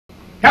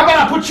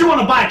put you on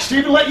a bike,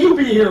 Stephen. Let you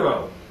be a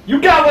hero.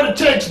 You got what it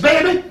takes,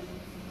 baby.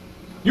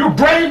 You're a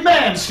brave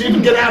man,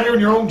 Stephen. Get out here in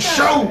your own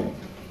show.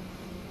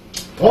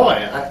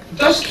 Boy,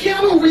 does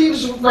Keanu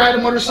Reeves ride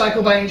a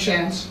motorcycle by any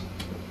chance?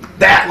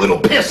 That little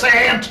piss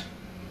ant.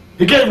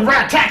 He gave him a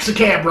rat taxi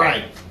cab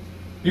ride.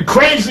 You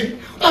crazy?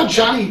 Oh,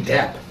 Johnny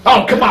Depp.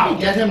 Oh, come on.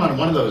 Get him on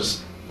one of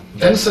those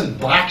Vincent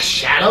Black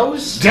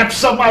Shadows? Depp's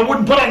something I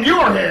wouldn't put on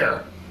your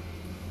hair.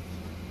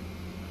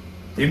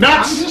 You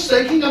nuts? I'm just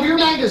thinking of your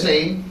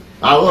magazine.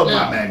 I love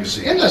my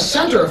magazine. In the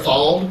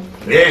centerfold,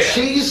 Yeah.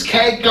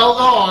 cheesecake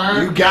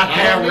galore. You got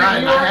that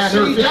right. I had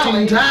her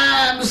 15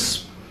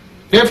 times.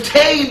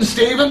 15,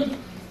 Stephen.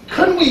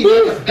 Couldn't we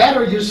make a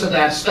better use of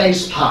that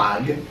space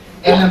pod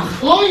and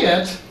employ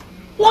it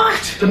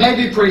What? to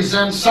maybe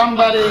present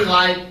somebody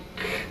like,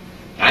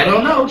 I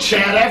don't know,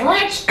 Chad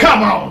Everett?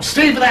 Come on,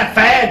 Stephen, that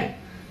fag.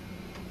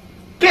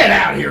 Get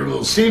out of here,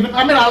 little Stephen.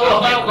 I mean, I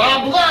love that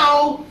Rob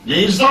Lowe.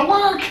 Needs the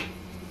work.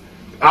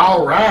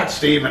 All right,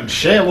 Stephen.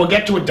 Shit, we'll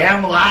get to it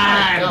down the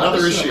line. God,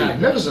 Another this is issue. a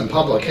magnificent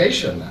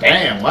publication.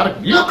 Damn, what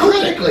a... Now,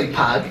 critically,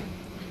 Pug,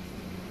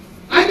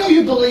 I know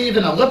you believe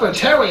in a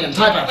libertarian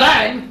type of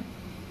thing.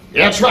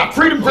 That's right.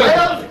 Freedom for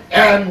Live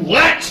and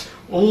let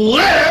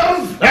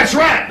live. That's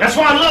right. That's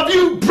why I love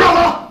you,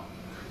 brother.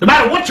 No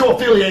matter what your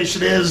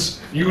affiliation is,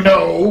 you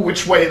know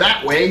which way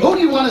that way. Who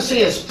do you want to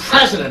see as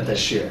president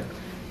this year?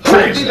 Who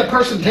would be the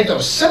person to take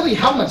those silly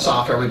helmets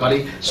off,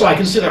 everybody, so I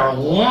can see their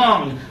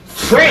long,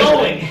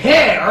 flowing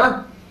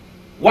hair?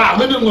 Wow,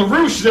 Lyndon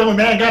LaRouche, the only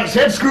man got his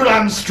head screwed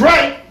on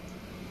straight.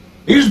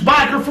 He's a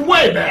biker from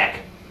way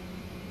back.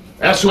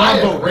 That's who I'm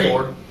voting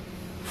for.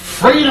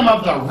 Freedom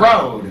of the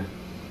road.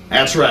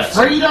 That's right.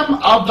 Freedom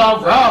of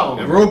the road.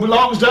 The road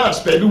belongs to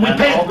us, baby. We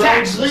pay the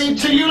taxes. Lead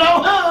to you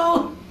know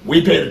who.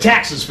 We pay the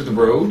taxes for the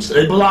roads.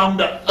 They belong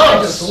to us.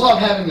 I just love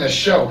having this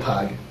show,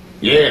 Pug.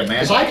 Yeah, man.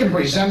 Because I can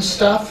present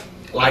stuff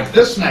like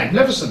this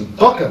magnificent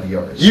book of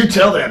yours. You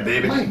tell that,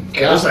 baby. My God.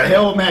 That's a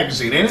hell of a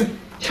magazine, ain't it?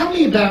 Tell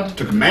me about...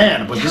 Took a man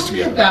to put this Tell me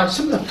together. about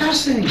some of the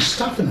fascinating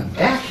stuff in the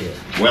back here.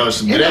 Well, there's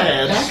some In good the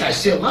ads. back, I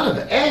see a lot of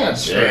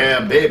ads. For, Yeah,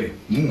 baby.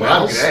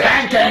 well, look at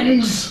that.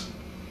 spankings.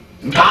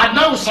 God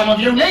knows some of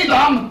you need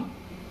them.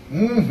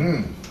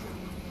 Mm-hmm.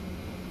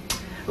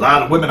 A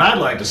lot of women I'd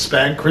like to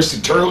spank. Chrissy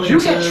Turlington. You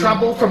get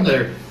trouble from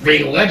the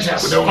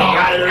religious With no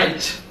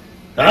right.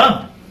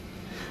 Huh?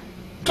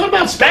 Talk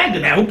about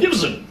spanking now. Who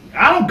gives a...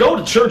 I don't go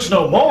to church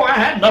no more. I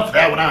had enough of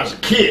that when I was a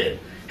kid.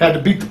 Had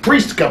to beat the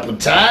priest a couple of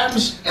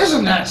times.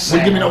 Isn't that sad?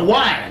 Wouldn't give me no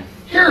wine.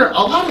 Here, a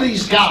lot of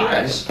these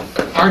guys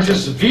are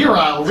just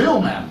virile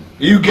real men.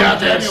 You got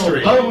that Daniel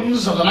straight.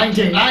 Bones of the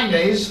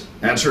 1990s.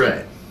 That's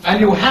right. And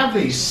you have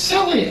these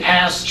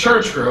silly-ass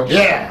church groups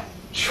Yeah.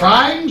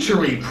 trying to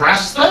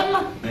repress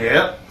them?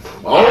 Yep.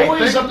 I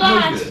Always think up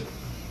not. to good.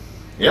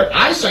 Yep.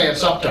 I say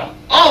it's up to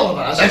all of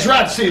us. That's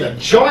right, Stephen.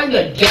 Join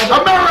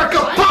together. America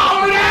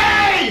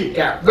party!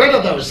 Get rid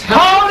of those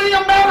Party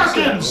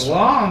Americans!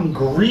 long,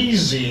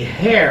 greasy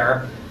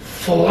hair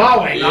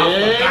flowing off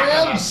the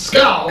back of the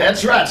skull.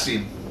 That's right,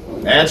 Steve.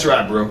 That's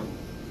right, bro.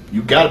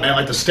 You got it, man,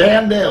 like the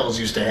Standells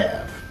used to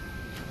have.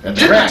 And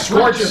Didn't that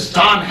gorgeous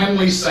Don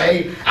Henley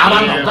say, out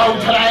on the road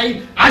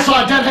today, I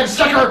saw a deadhead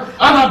sticker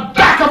on the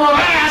back of her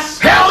ass?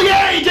 Hell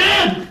yeah, he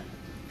did!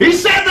 He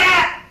said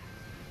that!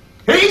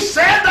 He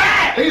said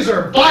that! These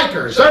are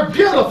bikers. They're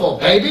beautiful,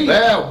 baby.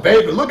 Well,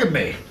 baby, look at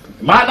me.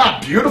 Am I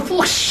not beautiful?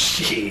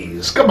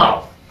 Jeez, come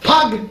on.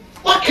 Pug,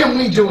 what can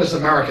we do as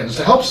Americans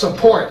to help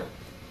support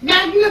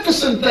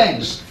magnificent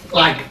things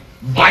like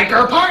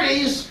biker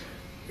parties?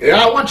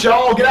 Yeah, I want you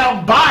all to get out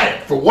and buy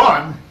it, for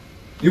one.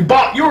 You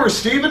bought yours,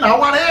 Stephen. I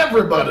want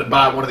everybody to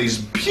buy one of these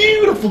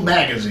beautiful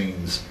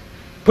magazines.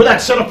 Put that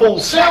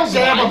centerfold sales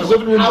tab on the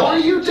living room How wall. are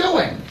you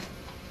doing?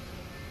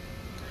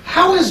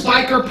 How is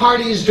biker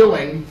parties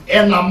doing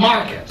in the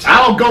market?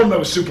 I don't go to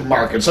those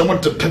supermarkets. I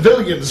went to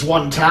Pavilions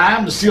one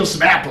time to steal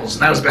some apples,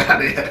 and that was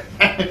about it.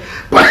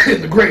 But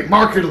in the great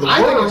market of the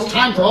I world... think it's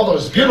time for all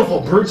those beautiful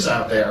brutes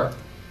out there.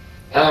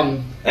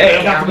 Hey,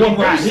 I got the one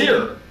right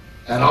here.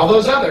 And all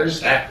those others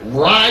that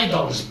ride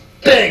those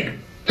big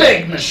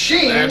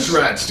machines. That's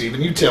right,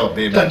 Stephen. You tell it,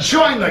 baby. To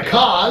join the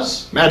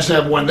cause. Imagine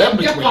having one of them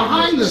Get between your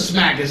behind legs. this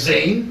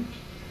magazine.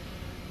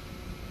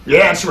 Yeah,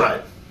 that's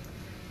right.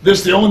 This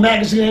is the only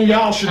magazine any of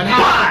y'all should And buy.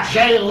 have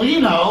Jay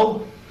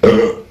Leno,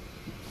 Oh,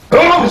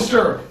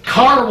 Mr.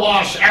 Car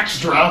Wash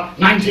Extra,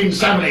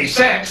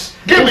 1976,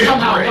 Give me a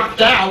somehow break.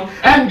 lucked out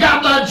and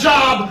got the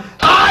job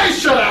I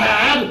should have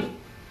had.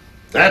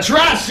 that's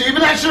right,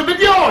 Stephen. That should have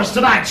been yours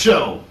tonight's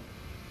show.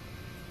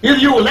 Either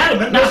you or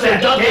Letterman. Not Mr.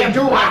 that doesn't damn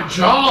do a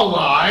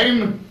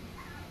jawline.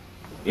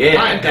 Yeah,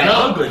 My that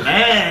God. ugly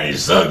man.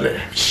 He's ugly.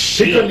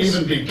 She couldn't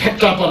even be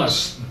picked up on a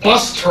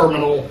bus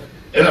terminal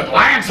in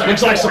Atlanta.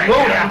 Looks like some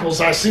road apples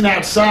I seen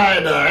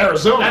outside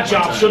Arizona. That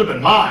job one time. should have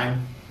been mine.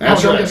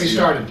 That's Don't right, get me Steve.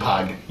 started,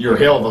 Pug. You're a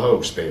hell of a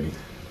host, baby.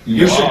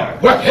 You should are.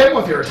 whip him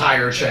with your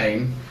tire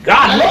chain.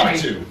 I'd love Anyway,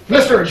 to.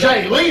 Mr.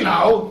 Jay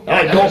Leno.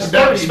 I'd and go his up and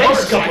down his 30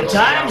 face a couple motorcycle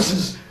times.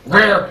 sprouts,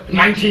 Rare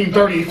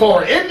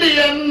 1934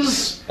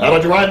 Indians. I'd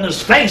like to ride in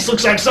his face.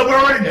 Looks like someone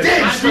already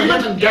did,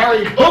 Steven. And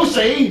Gary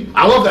Busey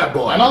I love that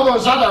boy. and all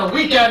those other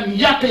weekend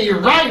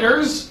yuppie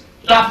riders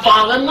that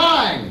fall in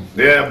line.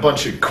 Yeah, a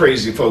bunch of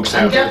crazy folks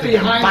And out there. get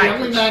behind the thinking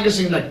only they're bikers.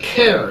 magazine that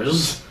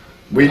cares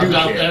We do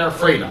about care. their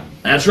freedom.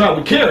 That's right,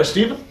 we care,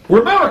 Steven.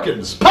 We're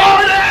Americans.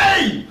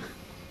 Party!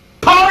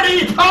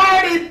 Party,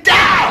 party,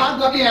 down!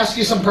 Let me ask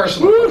you some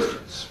personal Woo!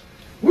 questions.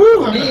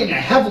 Woo! Being a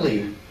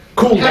heavily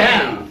Cool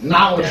down.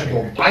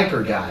 knowledgeable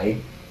biker guy,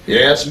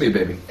 Yeah, that's me,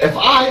 baby. if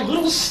I,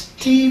 little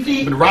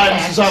Stevie Been riding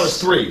X, since I was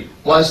 3.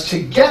 was to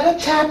get a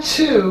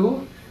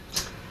tattoo,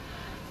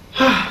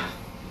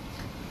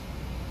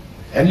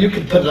 and you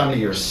could put it on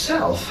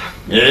yourself,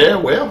 Yeah,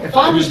 well, if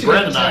I it was to get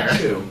a Brandon and I.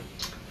 tattoo,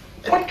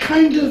 what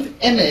kind of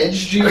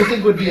image do you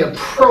think would be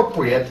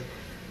appropriate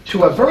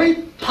to a very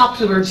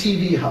popular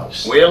TV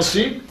host? Well,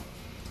 see,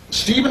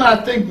 Steven, I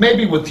think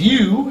maybe with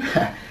you,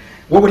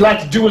 what we'd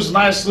like to do is a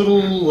nice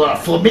little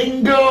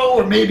flamingo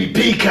or maybe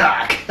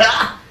peacock.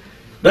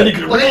 Then you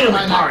could Well, never really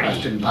mind that party.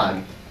 question,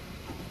 Bud.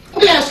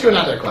 Let me ask you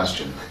another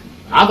question.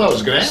 I thought it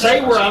was good. Say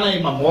we're on a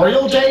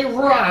Memorial Day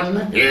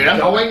run, Yeah.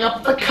 going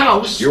up the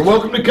coast, You're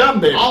welcome to come,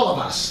 baby. all of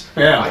us,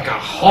 Yeah. like a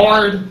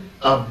horde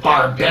of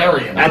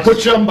barbarians. I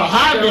put you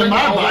behind me in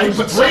my All bike, those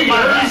but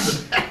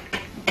breeders.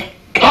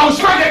 Those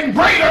friggin'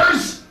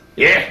 breeders!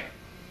 Yeah.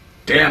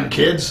 Damn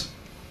kids.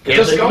 Can't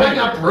Just take them going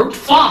anywhere. up Route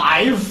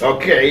 5,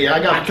 Okay,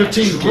 I got like a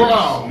 15 kids,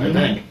 drone. I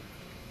think.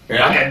 like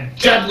Yeah. a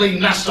deadly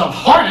nest of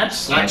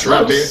hornets, like That's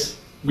right, baby. loose,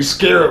 We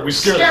scare the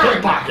scaring the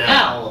pickpocket out.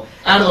 hell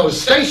out of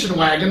those station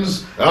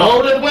wagons Oh.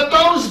 loaded with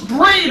those They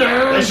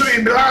breeders! shouldn't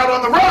even be out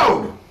on the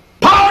road.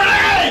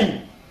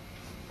 Party!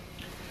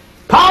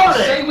 Party!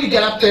 Say we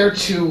get up there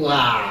to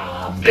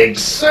Big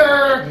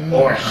Sur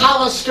or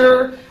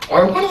Hollister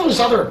or one of those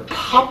other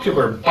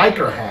popular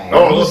biker hangs.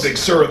 Oh, I love Big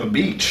Sur on the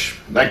beach.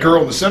 That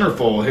girl in the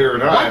centerfold here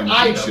and I on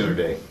the beach the other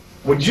day.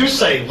 Would you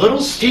say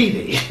little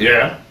Stevie,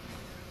 Yeah,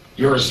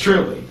 yours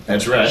truly,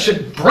 that's right.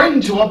 should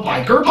bring to a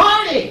biker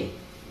party?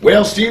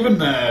 Well,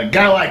 Steven, a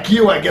guy like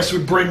you, I guess,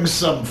 would bring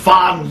some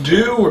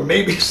fondue or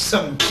maybe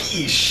some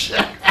quiche.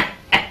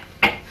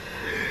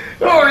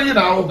 Or, you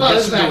know, Well, get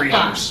isn't some that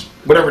Doritos.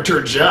 Whatever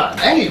turns you on.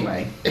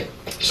 Anyway,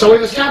 so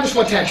we've established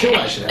what tattoo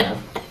I should have.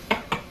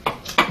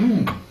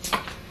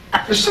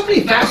 There's so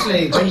many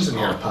fascinating things in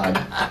here,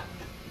 Pud.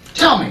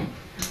 Tell me,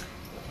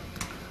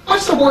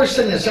 what's the worst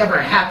thing that's ever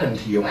happened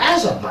to you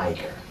as a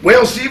biker?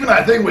 Well, Steven,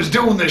 I think was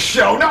doing this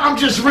show. No, I'm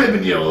just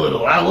ribbing you a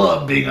little. I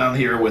love being on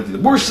here with you.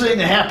 The worst thing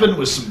that happened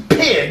was some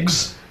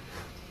pigs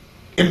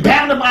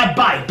impounded my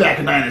bike back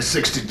in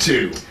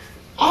 1962.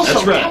 Also,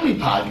 That's right. tell me,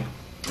 Pud,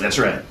 That's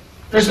right.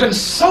 there's been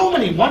so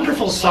many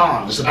wonderful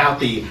songs about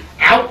the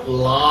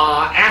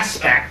outlaw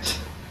aspect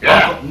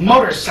Yeah. of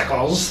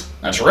motorcycles.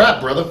 That's right,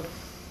 brother.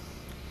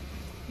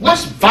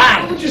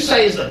 What would you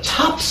say is the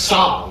top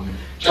song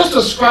just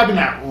describing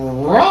that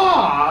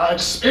raw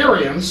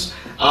experience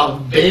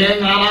of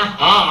being on a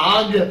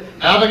hog,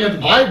 having it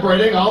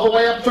vibrating all the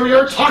way up through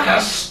your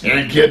tuchus? You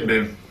ain't kidding,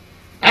 dude.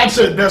 I'd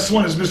say the best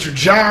one is Mr.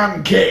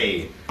 John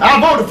Kay. I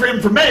voted for him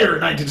for mayor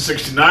in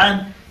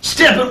 1969.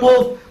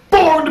 Steppenwolf,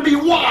 born to be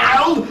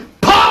wild.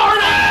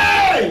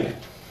 Party!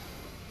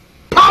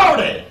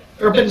 Party!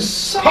 There have been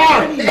so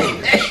Party! many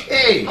movies.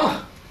 Hey!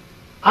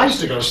 I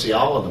used to go see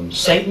all of them.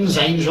 Satan's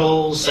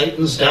Angels,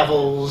 Satan's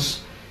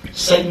Devils,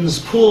 Satan's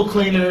Pool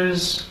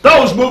Cleaners,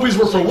 Those movies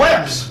were for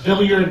wimps.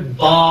 Billiard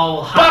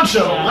Ball, Bunch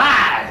of Hot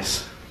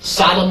lies.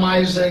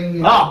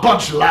 Sodomizing, Oh,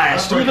 bunch of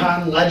lies, Steven.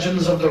 Leprechaun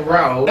Legends of the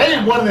Road,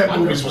 Any one of them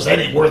movies was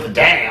any worth a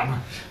damn. Not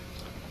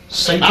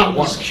Satan's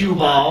one. Cue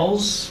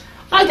Balls,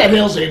 I got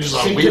Hell's Angels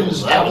on Satan's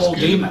Wheels. That was Devil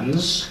good.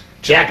 Demons,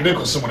 Jack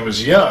Nicholson when he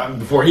was young,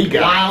 before he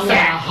got Wild and a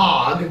fat.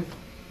 Hog.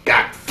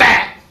 Got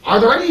fat. Are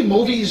there any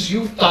movies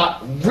you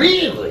thought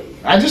really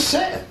I just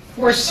said.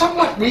 were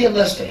somewhat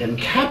realistic in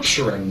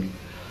capturing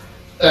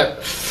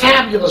that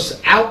fabulous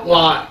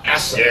outlaw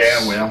essence?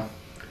 Yeah, well,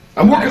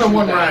 I'm working on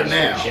one right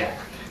now. Jack.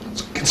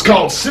 It's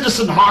called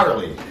Citizen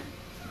Harley.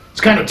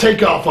 It's kind of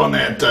takeoff on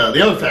that,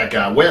 the other fat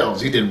guy,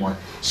 Wells, he did one.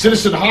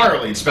 Citizen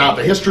Harley, it's about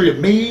the history of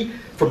me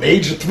from the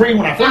age of 3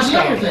 when I There's first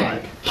got another on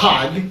the thing, bike.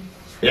 Pug.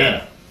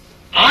 Yeah.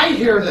 I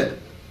hear that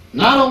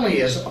not only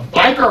is a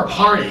biker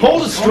party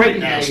Hold it straight going to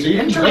now, be Steve.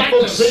 an Let interactive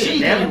folks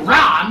see it,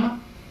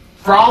 CD-ROM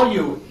for all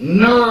you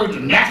nerd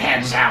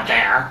netheads out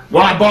there.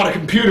 Well, I bought a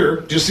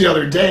computer just the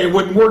other day. It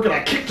wouldn't work, and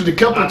I kicked it a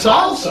couple of times.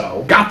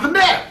 Also, Got the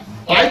net.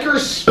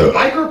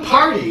 biker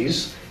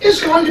parties is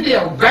going to be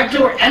a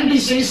regular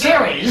NBC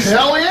series.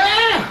 Hell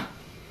yeah.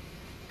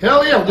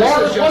 Hell yeah. This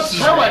War is just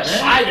so man.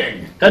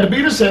 exciting. Had to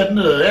beat his head in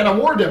a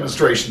anti-war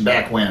demonstration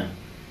back when.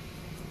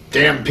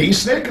 Damn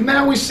peacenik, and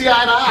now we see eye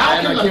to eye. How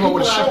and can I the came up people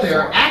with a out show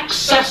there for it.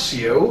 access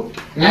you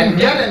and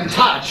get in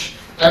touch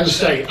and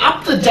stay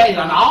up to date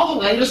on all the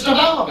latest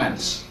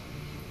developments?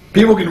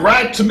 People can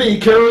write to me,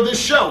 care of this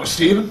show,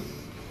 Steven.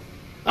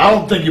 I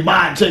don't think you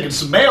mind taking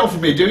some mail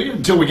from me, do you?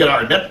 Until we get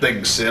our net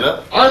thing set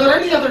up. Are there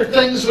any other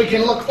things we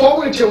can look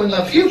forward to in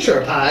the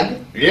future, Pug?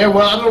 Yeah,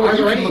 well, I don't know what Are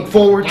you there can any look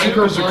forward to biker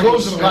because they're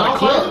closing a lot of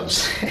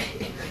parties clubs.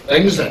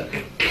 Things that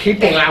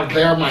people out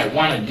there might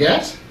want to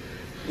get?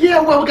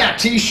 Yeah, well, we got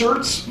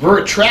t-shirts,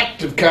 very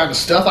attractive kind of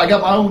stuff. I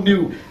got my own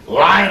new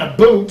line of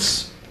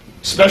boots,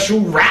 special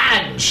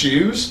riding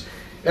shoes,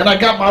 and I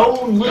got my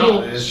own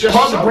little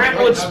Tom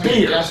Brennan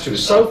beer. Guest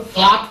who's so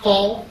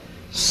thoughtful,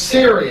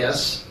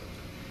 serious,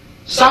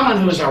 someone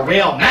who's a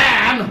real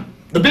man.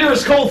 The beer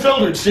is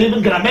cold-filtered,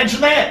 Stephen. Can I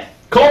mention that?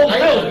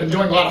 I've been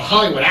doing a lot of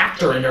Hollywood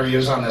actor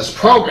interviews on this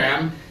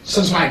program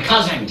since my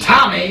cousin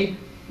Tommy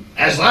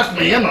has left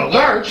me in the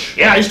lurch.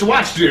 Yeah, I used to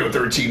watch Studio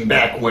 13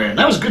 back when.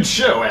 That was a good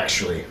show,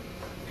 actually.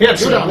 He had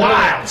some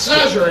wild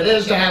pleasure it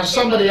is to have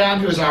somebody on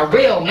who's a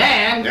real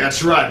man.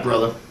 That's right,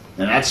 brother.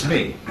 And that's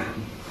me.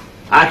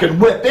 I can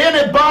whip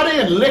anybody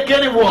and lick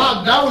anyone.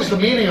 Hug knows the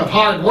meaning of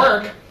hard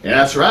work. Yeah,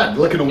 that's right.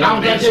 Licking a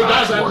woman is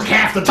hard work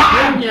half the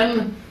time.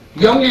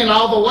 Union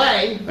all the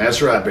way.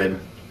 That's right, baby.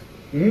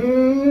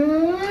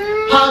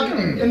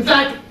 Hug, in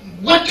fact,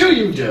 what do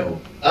you do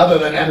other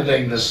than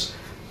editing this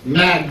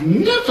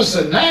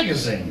magnificent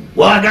magazine?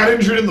 Well, I got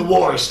injured in the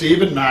war,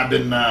 Stephen, and I've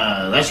been,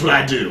 that's what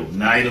I do.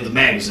 And I edit the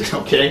magazine,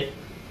 okay?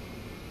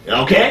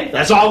 Okay?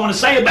 That's all I want to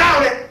say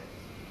about it.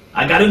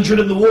 I got injured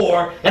in the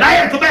war, and I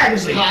edit the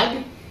magazine.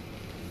 Hug,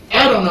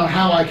 I don't know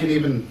how I can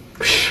even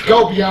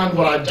go beyond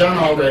what I've done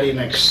already in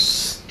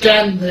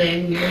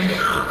extending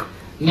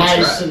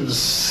my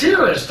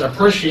sincerest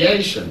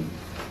appreciation.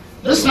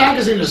 This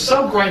magazine is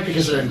so great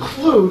because it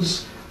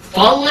includes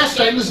full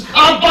listings of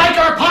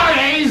biker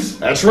parties.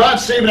 That's right,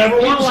 Stephen.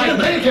 Everyone's like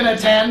me can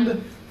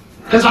attend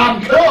because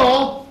I'm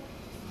cool.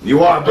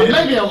 You are, but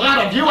maybe a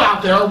lot of you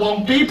out there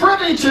won't be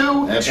privy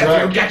to. That's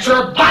right. If you get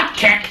your butt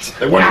kicked.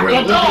 They wonder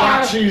where the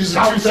Liberace's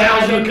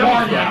 2000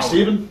 come from,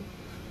 Stephen.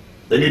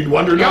 They need to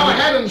wonder. Go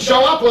ahead and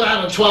show up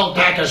without a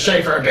 12-pack of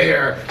Schaefer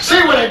beer.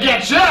 See what it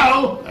gets you.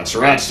 That's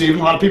right,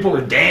 Stephen. A lot of people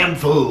are damn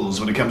fools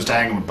when it comes to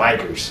hanging with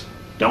bikers.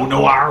 Don't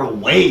know our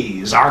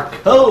ways, our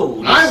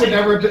code. I would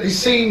never be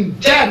seen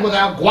dead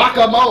without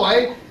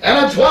guacamole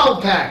and a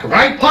 12-pack,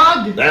 right,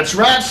 Pug? That's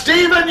right,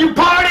 Stephen. You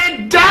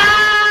partied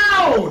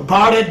down.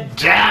 Partied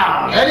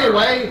down.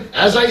 Anyway,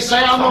 as I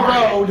say on the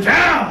road,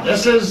 down.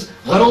 This is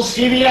Little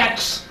Stevie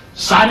X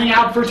signing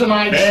out for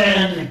tonight.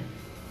 Man.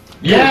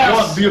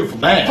 Yes. One beautiful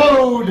man.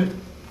 Food.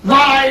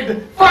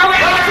 Ride.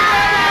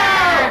 Forever.